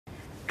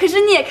可是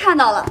你也看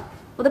到了，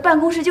我的办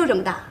公室就这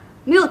么大，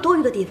没有多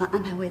余的地方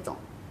安排魏总。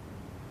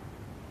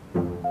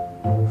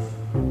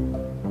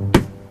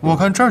我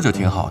看这儿就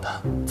挺好的，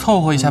凑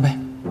合一下呗。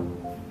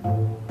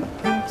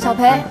小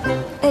裴，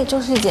哎，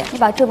周师姐，你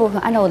把这部分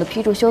按照我的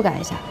批注修改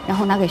一下，然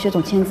后拿给薛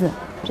总签字，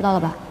知道了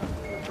吧？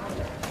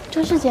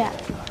周师姐，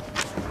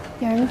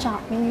有人找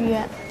您预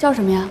约，叫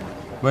什么呀？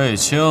卫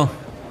青。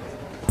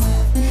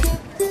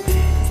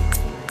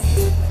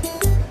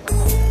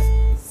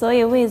所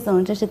以魏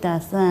总这是打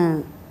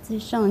算去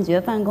上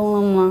爵办公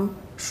了吗？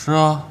是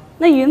啊。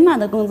那云马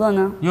的工作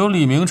呢？有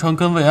李明成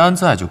跟魏安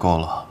在就够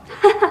了。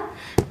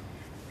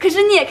可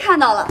是你也看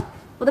到了，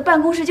我的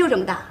办公室就这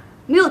么大，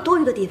没有多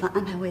余的地方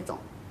安排魏总。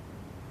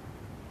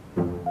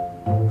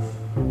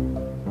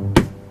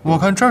我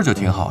看这儿就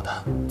挺好的，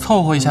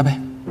凑合一下呗。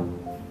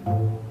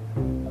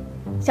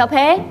小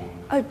裴，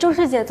周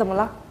师姐怎么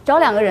了？找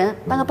2个人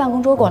搬个办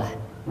公桌过来。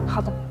好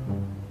的。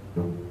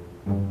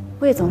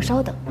魏总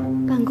稍等，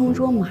办公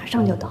桌马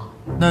上就到。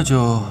那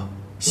就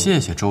谢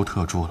谢周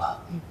特助了。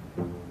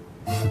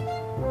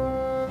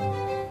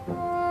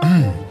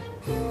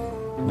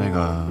那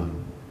个，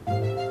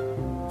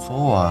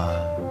昨晚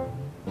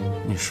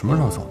你什么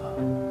时候走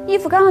的？衣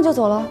服干了就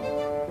走了。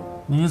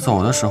你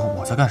走的时候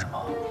我在干什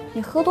么？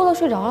你喝多了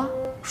睡着了。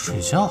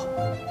睡觉。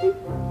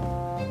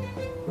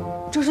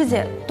周师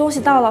姐，东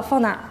西到了，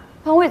放哪儿？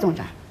放魏总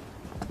这儿。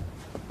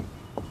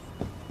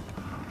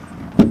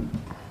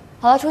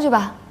好了，出去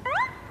吧。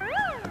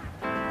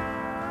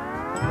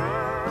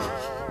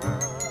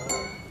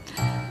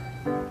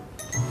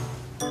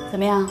怎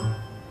么样？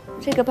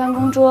这个办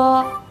公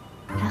桌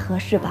还合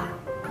适吧？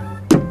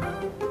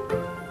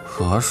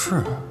合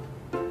适，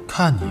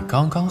看你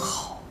刚刚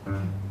好。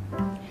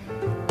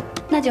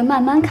那就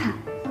慢慢看，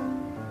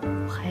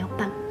我还要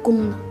办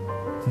公呢。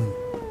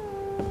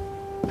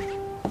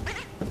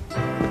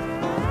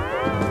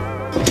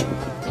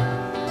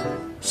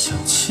想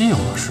气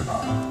我是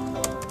吧？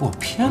我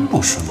偏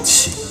不生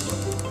气。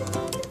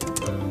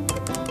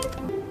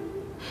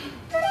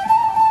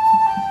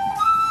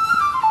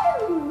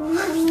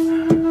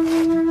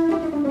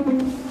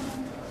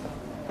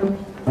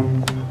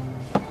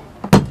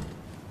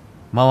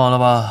忙完了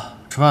吧？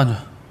吃饭去。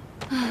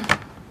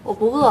我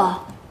不饿。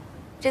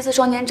这次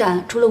双年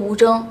展除了吴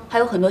征，还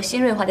有很多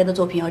新锐画家的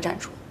作品要展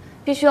出，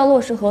必须要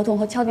落实合同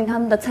和敲定他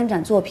们的参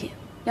展作品。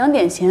2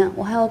点前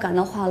我还要赶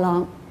到画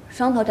廊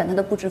商讨展台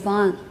的布置方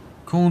案呢。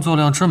工作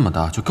量这么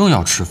大，就更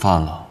要吃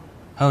饭了。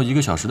还有1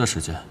个小时的时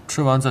间，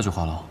吃完再去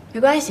画廊。没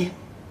关系，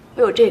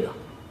我有这个。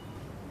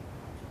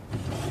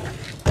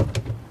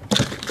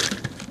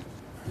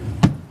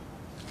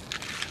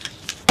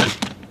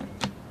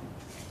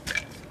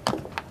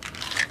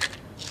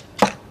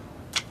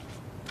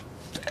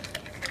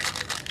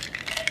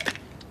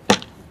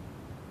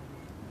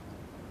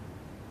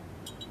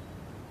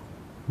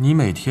你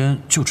每天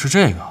就吃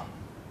这个？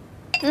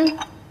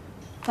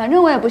反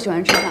正我也不喜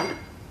欢吃饭。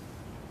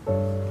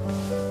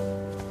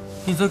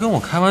你在跟我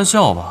开玩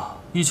笑吧？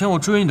以前我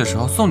追你的时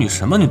候，送你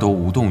什么你都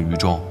无动于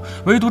衷，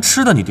唯独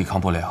吃的你抵抗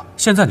不了。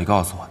现在你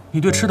告诉我，你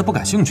对吃的不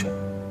感兴趣。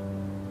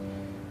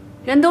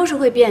人都是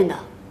会变的，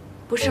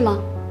不是吗？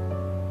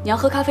你要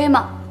喝咖啡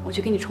吗？我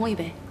去给你冲一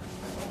杯。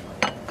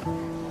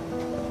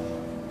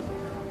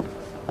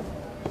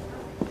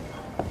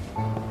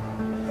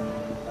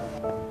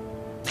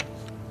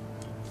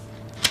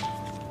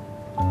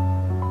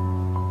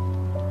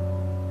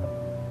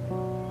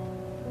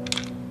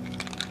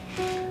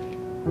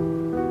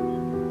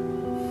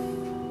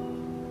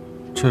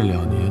这2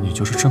年你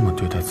就是这么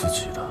对待自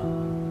己的？